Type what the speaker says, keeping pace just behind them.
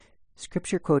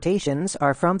Scripture quotations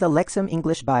are from the Lexham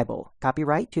English Bible.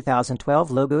 Copyright 2012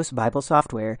 Logos Bible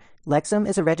Software. Lexham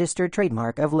is a registered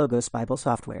trademark of Logos Bible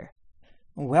Software.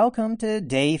 Welcome to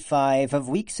Day 5 of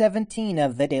Week 17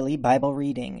 of the Daily Bible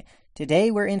Reading. Today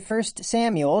we're in 1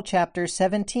 Samuel chapter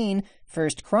 17, 1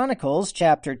 Chronicles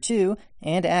chapter 2,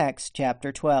 and Acts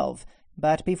chapter 12.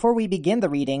 But before we begin the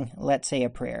reading, let's say a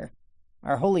prayer.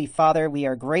 Our Holy Father, we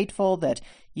are grateful that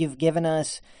you've given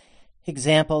us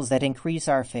examples that increase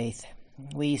our faith.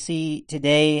 We see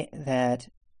today that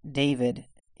David,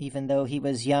 even though he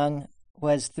was young,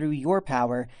 was through your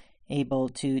power able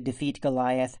to defeat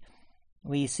Goliath.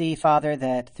 We see, Father,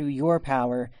 that through your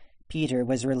power, Peter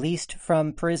was released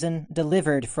from prison,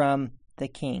 delivered from the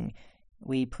king.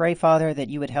 We pray, Father, that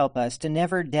you would help us to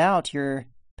never doubt your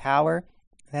power,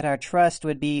 that our trust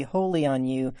would be wholly on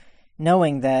you,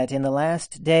 knowing that in the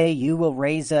last day you will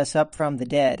raise us up from the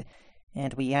dead.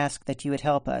 And we ask that you would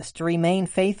help us to remain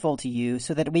faithful to you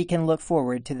so that we can look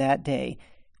forward to that day.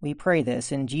 We pray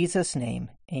this in Jesus'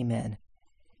 name. Amen.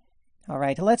 All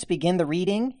right, let's begin the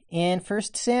reading in 1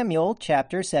 Samuel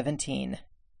chapter 17.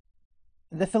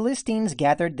 The Philistines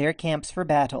gathered their camps for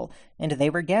battle, and they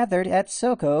were gathered at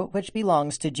Soko, which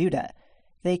belongs to Judah.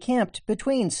 They camped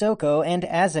between Soko and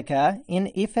Azekah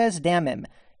in Ephes-dammim.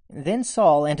 Then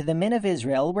Saul and the men of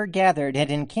Israel were gathered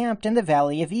and encamped in the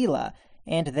valley of Elah,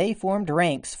 and they formed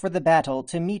ranks for the battle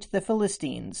to meet the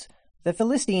Philistines. The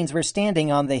Philistines were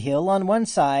standing on the hill on one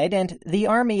side, and the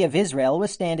army of Israel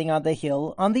was standing on the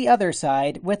hill on the other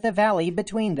side, with the valley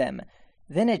between them.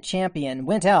 Then a champion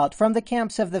went out from the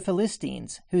camps of the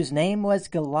Philistines, whose name was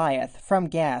Goliath, from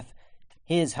Gath.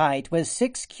 His height was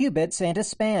 6 cubits and a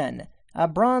span. A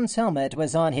bronze helmet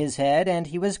was on his head, and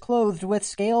he was clothed with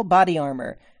scale body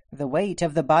armor. The weight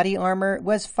of the body armor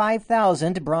was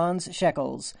 5,000 bronze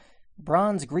shekels.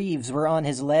 Bronze greaves were on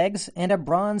his legs, and a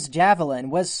bronze javelin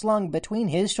was slung between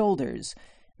his shoulders.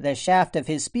 The shaft of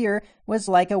his spear was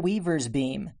like a weaver's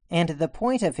beam, and the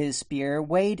point of his spear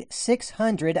weighed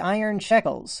 600 iron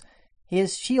shekels.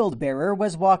 His shield-bearer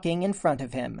was walking in front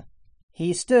of him.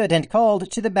 He stood and called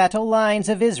to the battle lines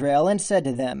of Israel and said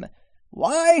to them,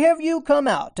 "Why have you come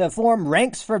out to form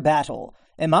ranks for battle?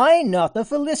 Am I not the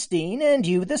Philistine, and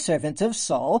you the servants of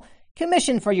Saul?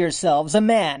 Commission for yourselves a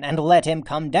man, and let him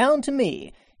come down to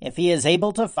me. If he is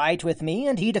able to fight with me,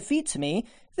 and he defeats me,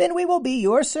 then we will be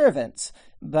your servants.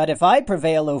 But if I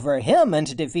prevail over him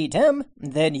and defeat him,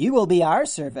 then you will be our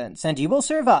servants, and you will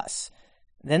serve us."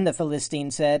 Then the Philistine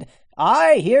said,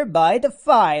 "I hereby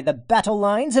defy the battle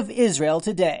lines of Israel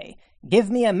today.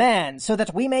 Give me a man, so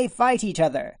that we may fight each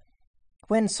other."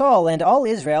 When Saul and all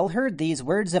Israel heard these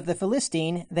words of the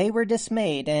Philistine, they were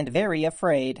dismayed and very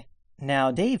afraid.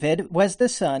 Now David was the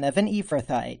son of an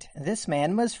Ephrathite. This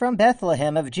man was from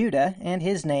Bethlehem of Judah, and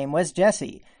his name was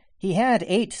Jesse. He had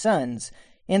 8 sons.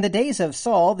 In the days of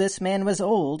Saul this man was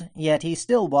old, yet he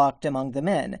still walked among the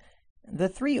men. The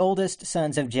 3 oldest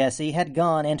sons of Jesse had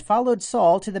gone and followed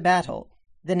Saul to the battle.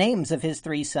 The names of his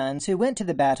 3 sons who went to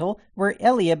the battle were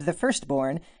Eliab the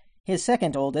firstborn, his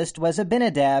second oldest was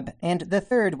Abinadab, and the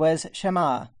third was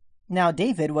Shammah. Now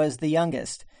David was the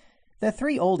youngest. The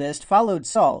 3 oldest followed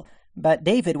Saul, but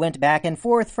David went back and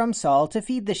forth from Saul to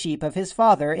feed the sheep of his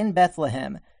father in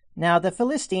Bethlehem. Now the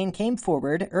Philistine came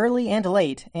forward early and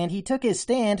late, and he took his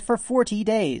stand for 40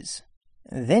 days.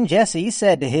 Then Jesse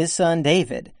said to his son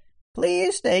David,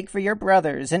 "Please take for your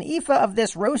brothers an ephah of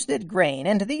this roasted grain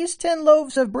and these 10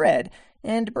 loaves of bread,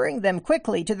 and bring them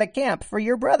quickly to the camp for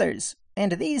your brothers.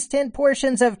 And these 10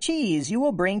 portions of cheese you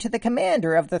will bring to the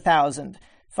commander of the 1,000.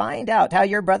 Find out how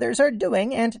your brothers are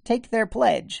doing, and take their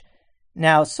pledge."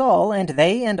 Now Saul and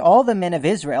they and all the men of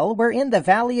Israel were in the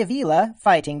valley of Elah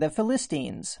fighting the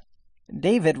Philistines.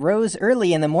 David rose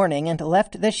early in the morning and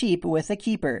left the sheep with the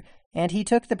keeper, and he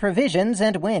took the provisions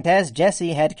and went as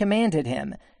Jesse had commanded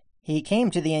him. He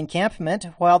came to the encampment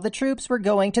while the troops were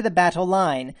going to the battle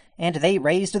line, and they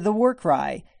raised the war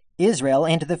cry. Israel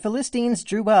and the Philistines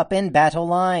drew up in battle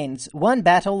lines, one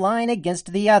battle line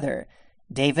against the other.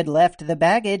 David left the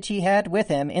baggage he had with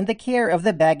him in the care of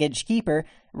the baggage keeper,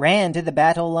 ran to the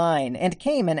battle line, and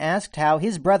came and asked how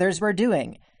his brothers were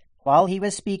doing. While he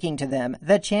was speaking to them,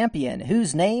 the champion,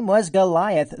 whose name was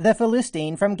Goliath the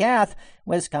Philistine from Gath,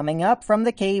 was coming up from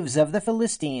the caves of the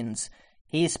Philistines.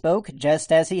 He spoke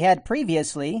just as he had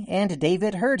previously, and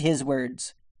David heard his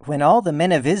words. When all the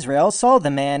men of Israel saw the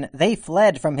man, they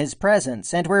fled from his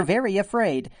presence, and were very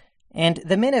afraid. And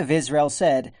the men of Israel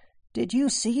said, "Did you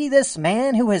see this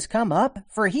man who has come up?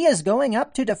 For he is going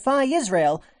up to defy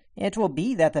Israel. It will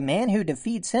be that the man who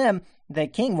defeats him, the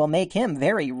king will make him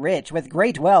very rich with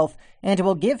great wealth, and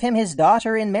will give him his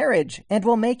daughter in marriage, and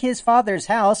will make his father's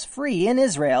house free in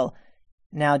Israel.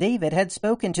 Now David had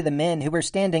spoken to the men who were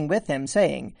standing with him,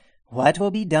 saying, "What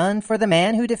will be done for the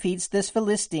man who defeats this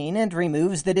Philistine and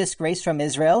removes the disgrace from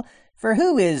Israel? For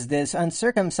who is this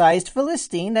uncircumcised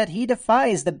Philistine that he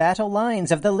defies the battle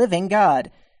lines of the living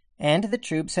God?" And the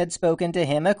troops had spoken to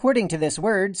him according to this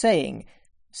word, saying,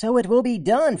 "So it will be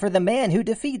done for the man who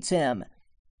defeats him."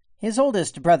 His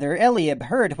oldest brother Eliab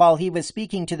heard while he was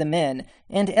speaking to the men,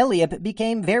 and Eliab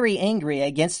became very angry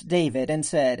against David, and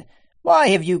said, "Why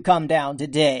have you come down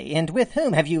today, and with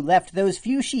whom have you left those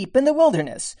few sheep in the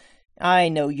wilderness? I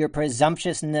know your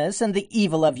presumptuousness and the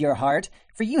evil of your heart,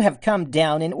 for you have come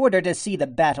down in order to see the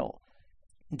battle."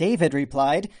 David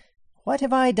replied, "What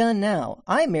have I done now?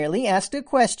 I merely asked a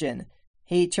question."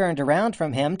 He turned around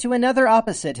from him to another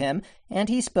opposite him, and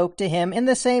he spoke to him in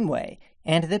the same way,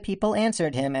 and the people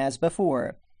answered him as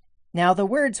before. Now the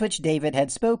words which David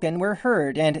had spoken were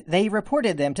heard, and they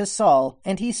reported them to Saul,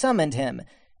 and he summoned him.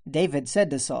 David said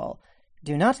to Saul,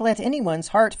 "Do not let anyone's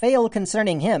heart fail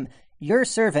concerning him. Your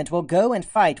servant will go and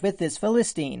fight with this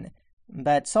Philistine."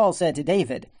 But Saul said to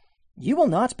David, "You will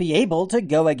not be able to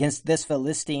go against this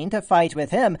Philistine to fight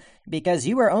with him, because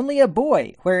you are only a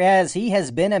boy, whereas he has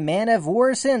been a man of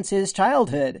war since his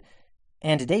childhood."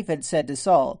 And David said to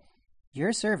Saul,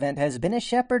 "Your servant has been a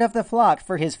shepherd of the flock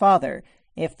for his father.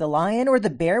 If the lion or the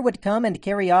bear would come and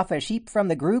carry off a sheep from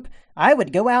the group, I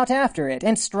would go out after it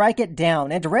and strike it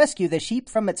down and rescue the sheep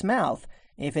from its mouth.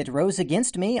 If it rose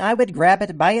against me, I would grab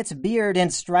it by its beard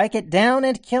and strike it down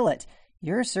and kill it.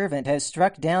 Your servant has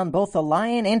struck down both the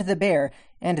lion and the bear,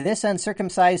 and this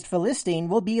uncircumcised Philistine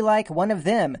will be like one of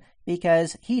them,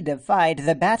 because he defied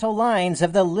the battle lines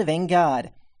of the living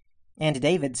God." And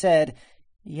David said,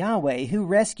 "Yahweh, who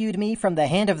rescued me from the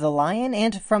hand of the lion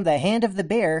and from the hand of the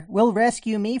bear, will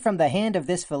rescue me from the hand of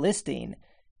this Philistine."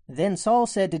 Then Saul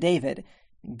said to David,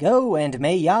 "Go, and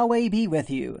may Yahweh be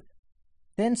with you."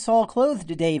 Then Saul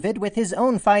clothed David with his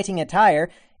own fighting attire,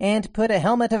 and put a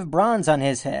helmet of bronze on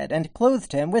his head, and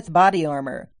clothed him with body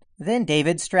armor. Then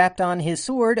David strapped on his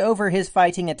sword over his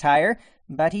fighting attire,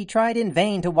 but he tried in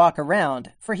vain to walk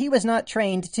around, for he was not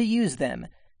trained to use them.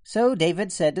 So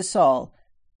David said to Saul,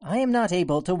 "I am not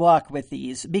able to walk with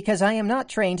these, because I am not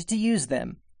trained to use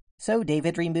them." So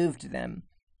David removed them.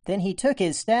 Then he took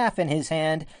his staff in his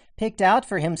hand, picked out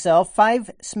for himself 5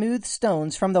 smooth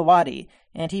stones from the wadi,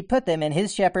 and he put them in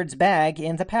his shepherd's bag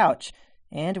in the pouch,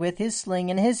 and with his sling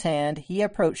in his hand he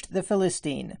approached the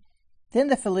Philistine. Then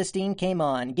the Philistine came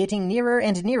on, getting nearer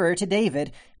and nearer to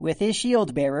David, with his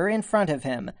shield-bearer in front of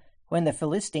him. When the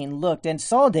Philistine looked and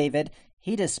saw David,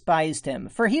 he despised him,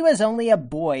 for he was only a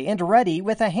boy and ruddy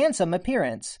with a handsome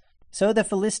appearance. So the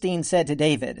Philistine said to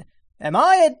David, "Am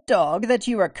I a dog that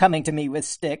you are coming to me with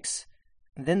sticks?"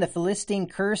 Then the Philistine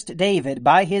cursed David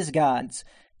by his gods.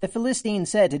 The Philistine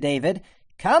said to David,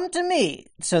 "Come to me,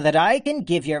 so that I can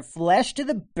give your flesh to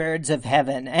the birds of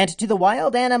heaven and to the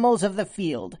wild animals of the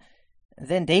field."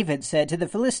 Then David said to the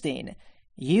Philistine,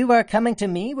 "You are coming to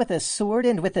me with a sword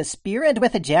and with a spear and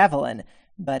with a javelin,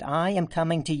 but I am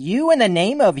coming to you in the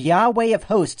name of Yahweh of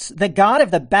hosts, the God of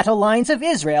the battle lines of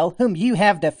Israel, whom you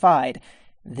have defied.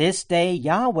 This day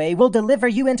Yahweh will deliver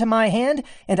you into my hand,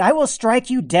 and I will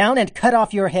strike you down and cut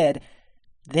off your head.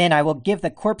 Then I will give the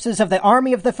corpses of the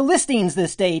army of the Philistines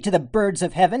this day to the birds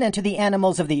of heaven and to the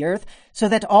animals of the earth, so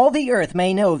that all the earth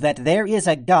may know that there is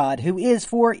a God who is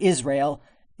for Israel.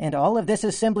 And all of this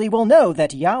assembly will know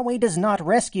that Yahweh does not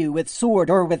rescue with sword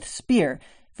or with spear,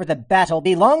 for the battle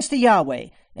belongs to Yahweh,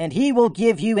 and he will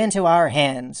give you into our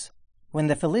hands." When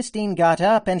the Philistine got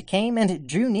up and came and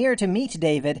drew near to meet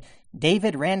David,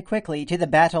 David ran quickly to the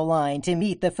battle line to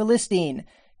meet the Philistine.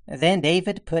 Then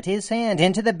David put his hand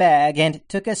into the bag and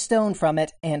took a stone from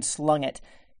it and slung it.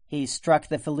 He struck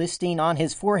the Philistine on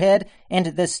his forehead, and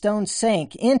the stone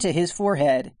sank into his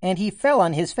forehead, and he fell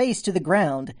on his face to the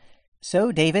ground.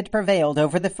 So David prevailed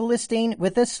over the Philistine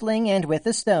with a sling and with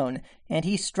a stone, and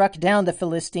he struck down the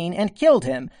Philistine and killed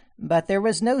him, but there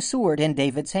was no sword in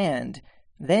David's hand.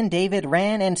 Then David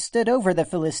ran and stood over the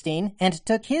Philistine, and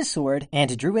took his sword,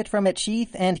 and drew it from its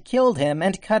sheath, and killed him,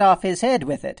 and cut off his head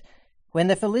with it. When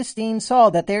the Philistines saw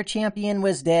that their champion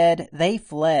was dead, they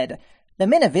fled. The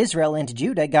men of Israel and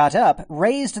Judah got up,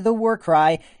 raised the war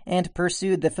cry, and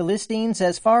pursued the Philistines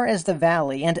as far as the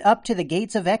valley, and up to the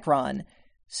gates of Ekron.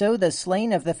 So the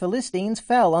slain of the Philistines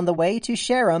fell on the way to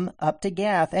Sharam, up to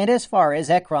Gath, and as far as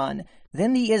Ekron.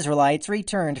 Then the Israelites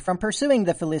returned from pursuing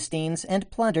the Philistines,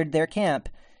 and plundered their camp.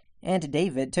 And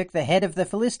David took the head of the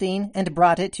Philistine, and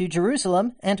brought it to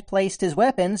Jerusalem, and placed his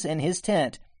weapons in his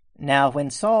tent. Now when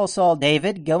Saul saw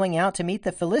David going out to meet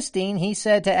the Philistine, he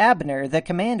said to Abner, the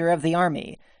commander of the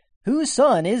army, "Whose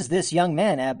son is this young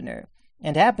man, Abner?"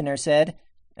 And Abner said,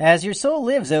 "As your soul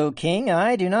lives, O king,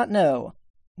 I do not know."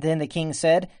 Then the king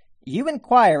said, "You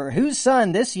inquire whose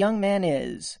son this young man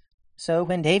is." So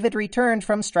when David returned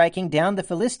from striking down the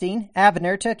Philistine,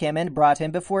 Abner took him and brought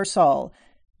him before Saul.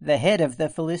 The head of the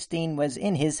Philistine was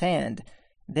in his hand.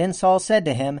 Then Saul said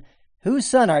to him, "Whose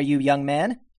son are you, young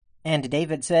man?" And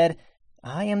David said,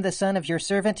 "I am the son of your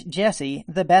servant Jesse,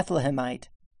 the Bethlehemite."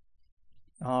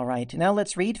 All right, now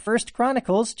let's read 1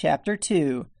 Chronicles chapter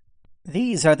 2.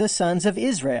 These are the sons of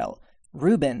Israel: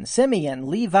 Reuben, Simeon,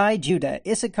 Levi, Judah,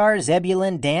 Issachar,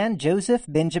 Zebulun, Dan, Joseph,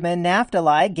 Benjamin,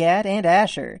 Naphtali, Gad, and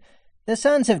Asher. The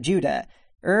sons of Judah: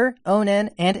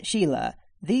 Onan, and Shelah.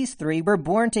 These three were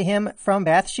born to him from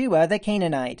Bathsheba the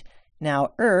Canaanite.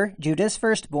 Now Judah's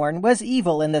firstborn, was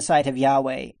evil in the sight of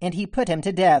Yahweh, and he put him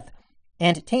to death.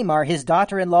 And Tamar his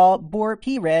daughter-in-law bore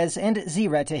Perez and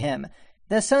Zerah to him.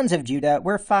 The sons of Judah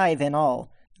were 5 in all.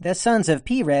 The sons of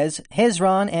Perez,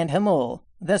 Hezron and Hamul.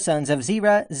 The sons of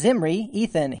Zerah, Zimri,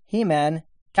 Ethan, Heman,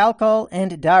 Calcol,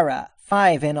 and Dara,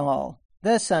 5 in all.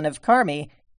 The son of Carmi,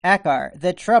 Achar,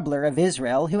 the troubler of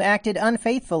Israel, who acted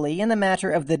unfaithfully in the matter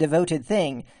of the devoted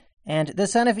thing. And the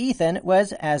son of Ethan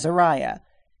was Azariah.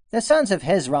 The sons of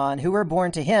Hezron, who were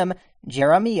born to him,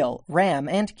 Jerahmeel, Ram,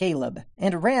 and Caleb.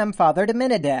 And Ram fathered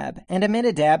Amminadab, and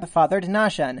Amminadab fathered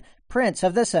Nahshon, prince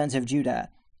of the sons of Judah.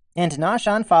 And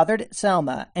Nahshon fathered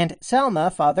Salma, and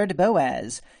Salma fathered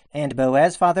Boaz. And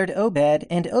Boaz fathered Obed,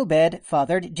 and Obed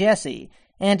fathered Jesse.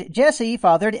 And Jesse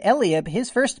fathered Eliab his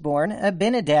firstborn,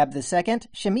 Abinadab the second,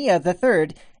 Shemiah the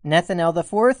third, Nethanel the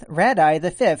fourth, Radai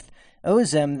the fifth,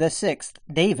 Ozem the sixth,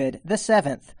 David the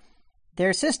seventh.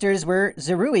 Their sisters were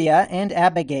Zeruiah and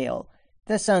Abigail.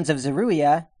 The sons of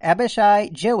Zeruiah, Abishai,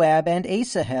 Joab, and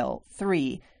Asahel,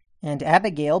 3. And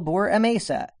Abigail bore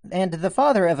Amasa, and the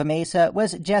father of Amasa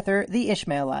was Jether the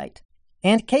Ishmaelite.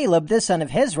 And Caleb the son of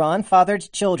Hezron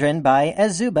fathered children by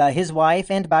Azubah his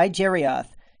wife, and by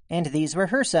Jerioth. And these were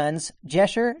her sons,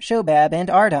 Jesher, Shobab, and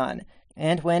Ardon.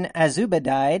 And when Azubah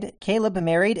died, Caleb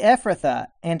married Ephrathah,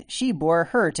 and she bore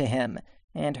her to him.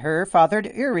 And Hur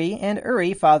fathered Uri, and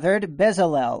Uri fathered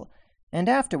Bezalel. And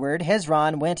afterward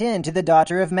Hezron went in to the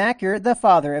daughter of Machir, the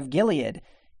father of Gilead.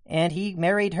 And he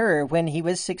married her when he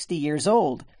was 60 years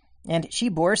old. And she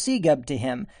bore Segub to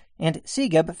him. And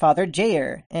Segub fathered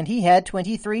Jair, and he had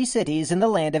 23 cities in the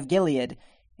land of Gilead.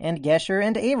 And Gesher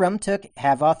and Aram took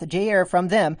Havoth-Jair from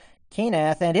them,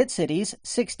 Canath and its cities,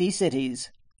 60 cities.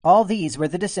 All these were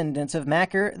the descendants of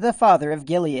Machir, the father of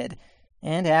Gilead.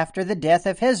 And after the death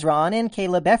of Hezron and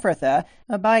Caleb Ephrathah,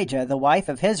 Abijah, the wife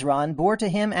of Hezron, bore to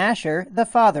him Asher, the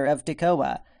father of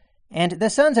Tekoa. And the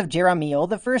sons of Jerahmeel,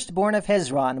 the firstborn of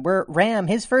Hezron, were Ram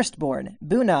his firstborn,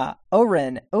 Bunah,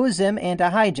 Oren, Ozim, and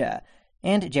Ahijah.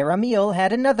 And Jerahmeel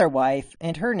had another wife,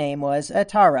 and her name was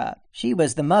Atara. She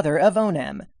was the mother of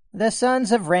Onam. The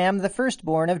sons of Ram, the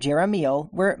firstborn of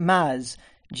Jerahmeel, were Maz,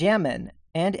 Jamin,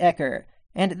 and Eker.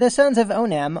 And the sons of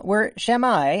Onam were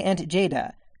Shammai and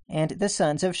Jada. And the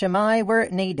sons of Shammai were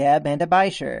Nadab and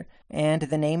Abishur. And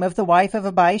the name of the wife of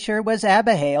Abishur was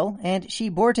Abihail, and she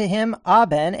bore to him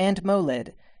Aben and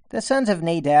Molid. The sons of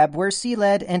Nadab were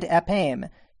Seled and Apam.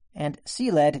 And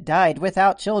Seled died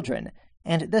without children.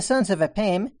 And the sons of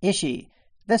Apam, Ishi.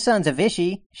 The sons of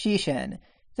Ishi, Shishan.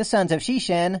 The sons of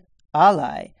Shishan,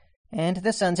 Alai. And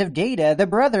the sons of Jada, the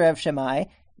brother of Shammai,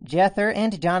 Jether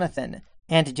and Jonathan.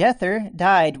 And Jether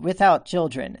died without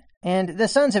children. And the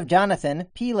sons of Jonathan,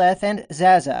 Peleth and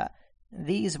Zaza.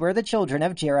 These were the children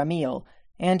of Jerahmeel.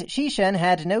 And Shishan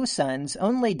had no sons,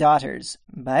 only daughters.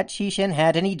 But Shishan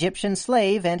had an Egyptian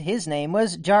slave, and his name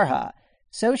was Jarha.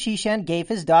 So Shishan gave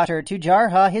his daughter to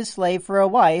Jarha his slave for a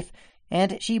wife,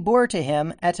 and she bore to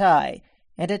him Attai.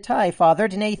 And Attai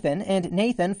fathered Nathan, and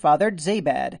Nathan fathered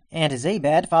Zabad. And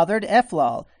Zabad fathered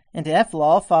Ephlal, and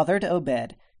Ephlal fathered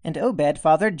Obed. And Obed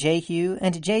fathered Jehu,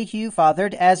 and Jehu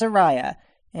fathered Azariah.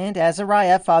 And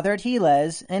Azariah fathered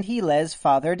Helez, and Helez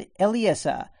fathered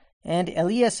Eliasah. And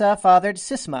Eliasah fathered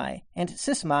Sismai, and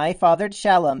Sismai fathered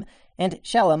Shallum. And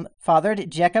Shallum fathered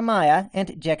Jechamiah,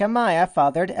 and Jechamiah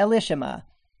fathered Elishama.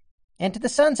 And the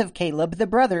sons of Caleb, the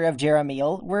brother of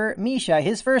Jerahmeel, were Misha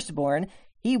his firstborn.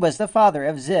 He was the father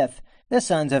of Ziph. The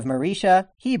sons of Marisha,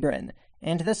 Hebron.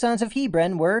 And the sons of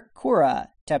Hebron were Korah,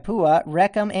 Tapua,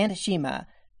 Rechem, and Shema.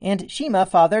 And Shema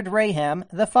fathered Raham,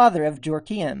 the father of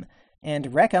Jorkiam.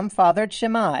 And Rechem fathered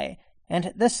Shammai.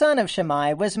 And the son of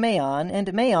Shammai was Maon,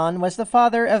 and Maon was the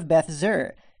father of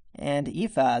Bethzur. And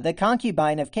Ephah, the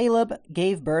concubine of Caleb,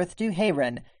 gave birth to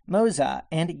Haran, Moza,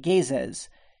 and Gazez.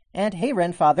 And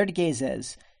Haran fathered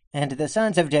Gazez. And the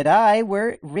sons of Jedi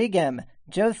were Regem,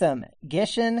 Jotham,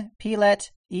 Geshan, Pelet,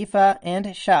 Ephah,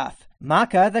 and Shaph.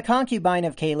 Maacah, the concubine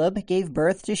of Caleb, gave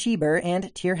birth to Sheber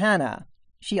and Tirhana.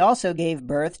 She also gave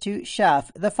birth to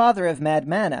Shaph, the father of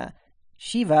Madmannah,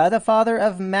 Shiva, the father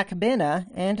of Machbenah,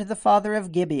 and the father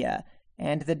of Gibeah,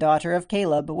 and the daughter of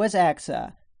Caleb was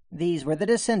Achsah. These were the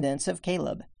descendants of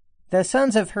Caleb. The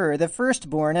sons of Hur, the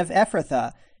firstborn of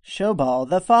Ephrathah, Shobal,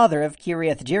 the father of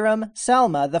Kiriath-jearim,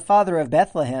 Salma, the father of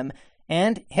Bethlehem,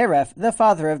 and Hareph, the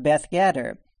father of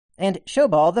Beth-gader. And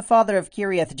Shobal, the father of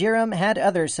Kiriath-jearim, had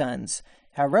other sons,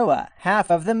 Haroah, half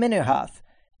of the Menuhoth,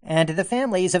 and the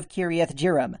families of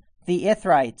Kiriath-jearim, the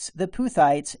Ithrites, the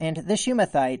Puthites, and the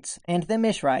Shumathites, and the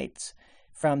Mishrites.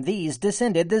 From these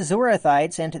descended the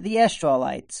Zorathites and the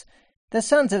Eshtaolites. The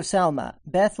sons of Salma,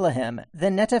 Bethlehem, the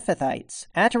Netophathites,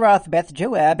 Ataroth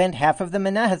Beth-joab, and half of the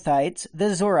Manahathites,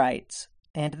 the Zorites,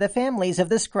 and the families of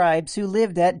the scribes who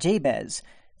lived at Jabez,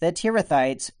 the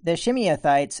Tirathites, the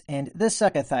Shimeathites, and the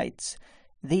Succothites.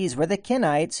 These were the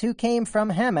Kenites who came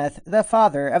from Hamath, the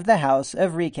father of the house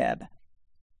of Rechab.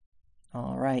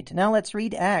 All right, now let's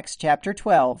read Acts chapter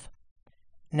 12.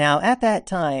 Now at that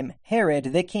time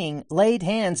Herod the king laid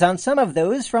hands on some of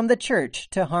those from the church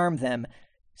to harm them.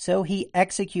 So he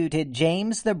executed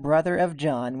James the brother of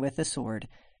John with the sword.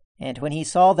 And when he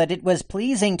saw that it was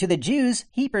pleasing to the Jews,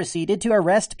 he proceeded to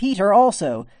arrest Peter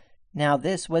also. Now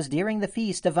this was during the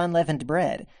feast of unleavened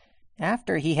bread.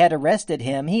 After he had arrested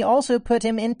him, he also put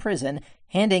him in prison,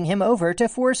 handing him over to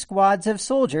 4 squads of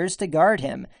soldiers to guard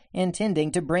him,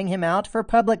 intending to bring him out for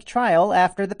public trial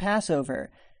after the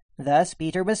Passover. Thus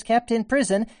Peter was kept in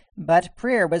prison, but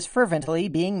prayer was fervently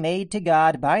being made to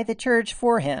God by the church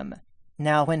for him.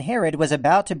 Now when Herod was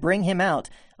about to bring him out,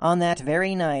 on that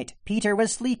very night Peter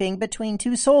was sleeping between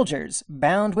 2 soldiers,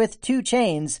 bound with 2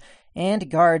 chains, and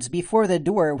guards before the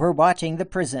door were watching the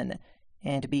prison.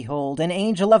 And behold, an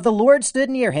angel of the Lord stood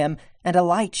near him, and a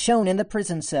light shone in the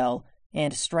prison cell.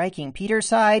 And striking Peter's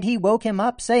side, he woke him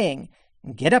up, saying,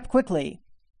 "Get up quickly."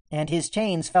 And his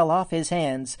chains fell off his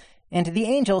hands. And the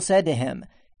angel said to him,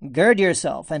 "Gird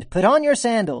yourself, and put on your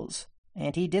sandals."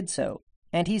 And he did so.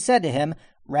 And he said to him,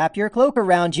 "Wrap your cloak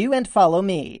around you, and follow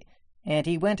me." And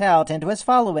he went out and was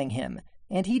following him.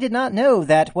 And he did not know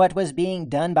that what was being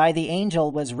done by the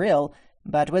angel was real,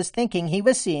 but was thinking he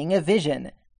was seeing a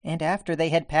vision. And after they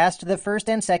had passed the first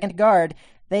and second guard,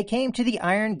 they came to the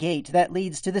iron gate that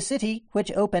leads to the city,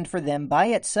 which opened for them by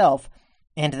itself.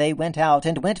 And they went out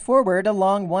and went forward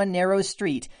along one narrow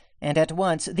street, and at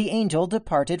once the angel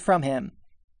departed from him.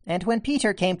 And when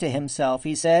Peter came to himself,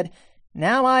 he said,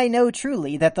 "Now I know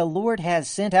truly that the Lord has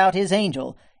sent out his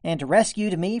angel, and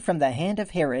rescued me from the hand of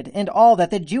Herod, and all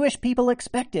that the Jewish people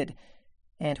expected."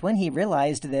 And when he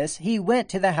realized this, he went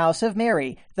to the house of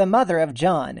Mary, the mother of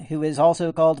John, who is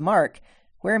also called Mark,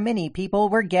 where many people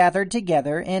were gathered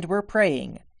together and were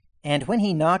praying. And when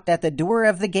he knocked at the door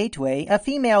of the gateway, a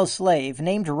female slave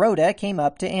named Rhoda came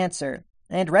up to answer.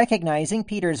 And recognizing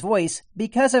Peter's voice,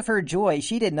 because of her joy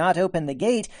she did not open the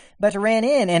gate, but ran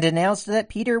in and announced that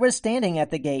Peter was standing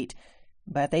at the gate.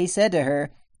 But they said to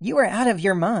her, "You are out of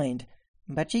your mind."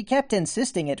 But she kept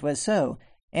insisting it was so,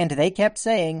 and they kept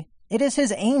saying, "It is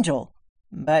his angel."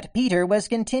 But Peter was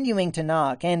continuing to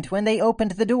knock, and when they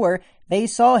opened the door, they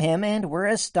saw him and were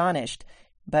astonished.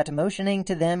 But motioning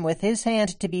to them with his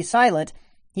hand to be silent,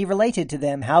 he related to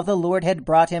them how the Lord had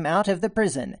brought him out of the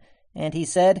prison. And he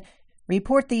said,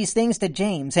 "Report these things to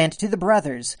James and to the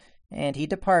brothers." And he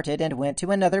departed and went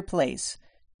to another place.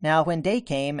 Now when day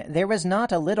came, there was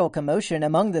not a little commotion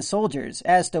among the soldiers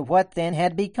as to what then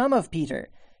had become of Peter.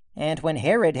 And when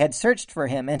Herod had searched for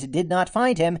him and did not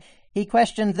find him, he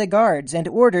questioned the guards and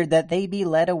ordered that they be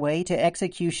led away to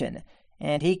execution.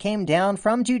 And he came down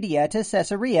from Judea to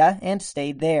Caesarea and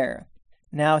stayed there.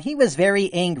 Now he was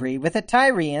very angry with the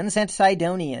Tyrians and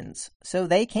Sidonians. So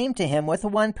they came to him with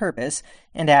one purpose,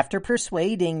 and after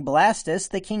persuading Blastus,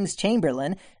 the king's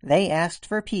chamberlain, they asked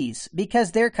for peace,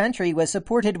 because their country was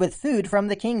supported with food from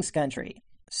the king's country.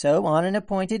 So on an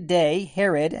appointed day,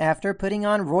 Herod, after putting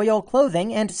on royal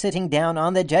clothing and sitting down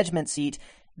on the judgment seat,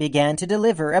 began to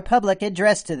deliver a public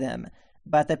address to them.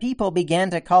 But the people began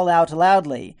to call out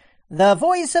loudly, "The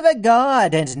voice of a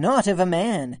god and not of a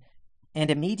man." And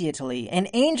immediately an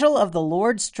angel of the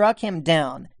Lord struck him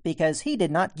down, because he did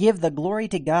not give the glory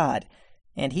to God.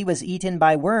 And he was eaten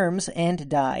by worms and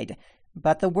died.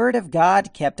 But the word of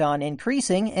God kept on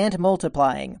increasing and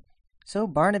multiplying. So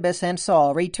Barnabas and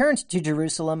Saul returned to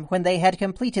Jerusalem when they had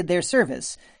completed their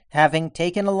service, having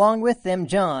taken along with them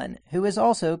John, who is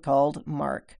also called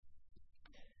Mark.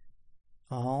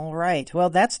 All right, well,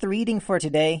 that's the reading for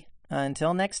today.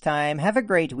 Until next time, have a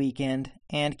great weekend,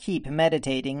 and keep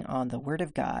meditating on the Word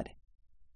of God.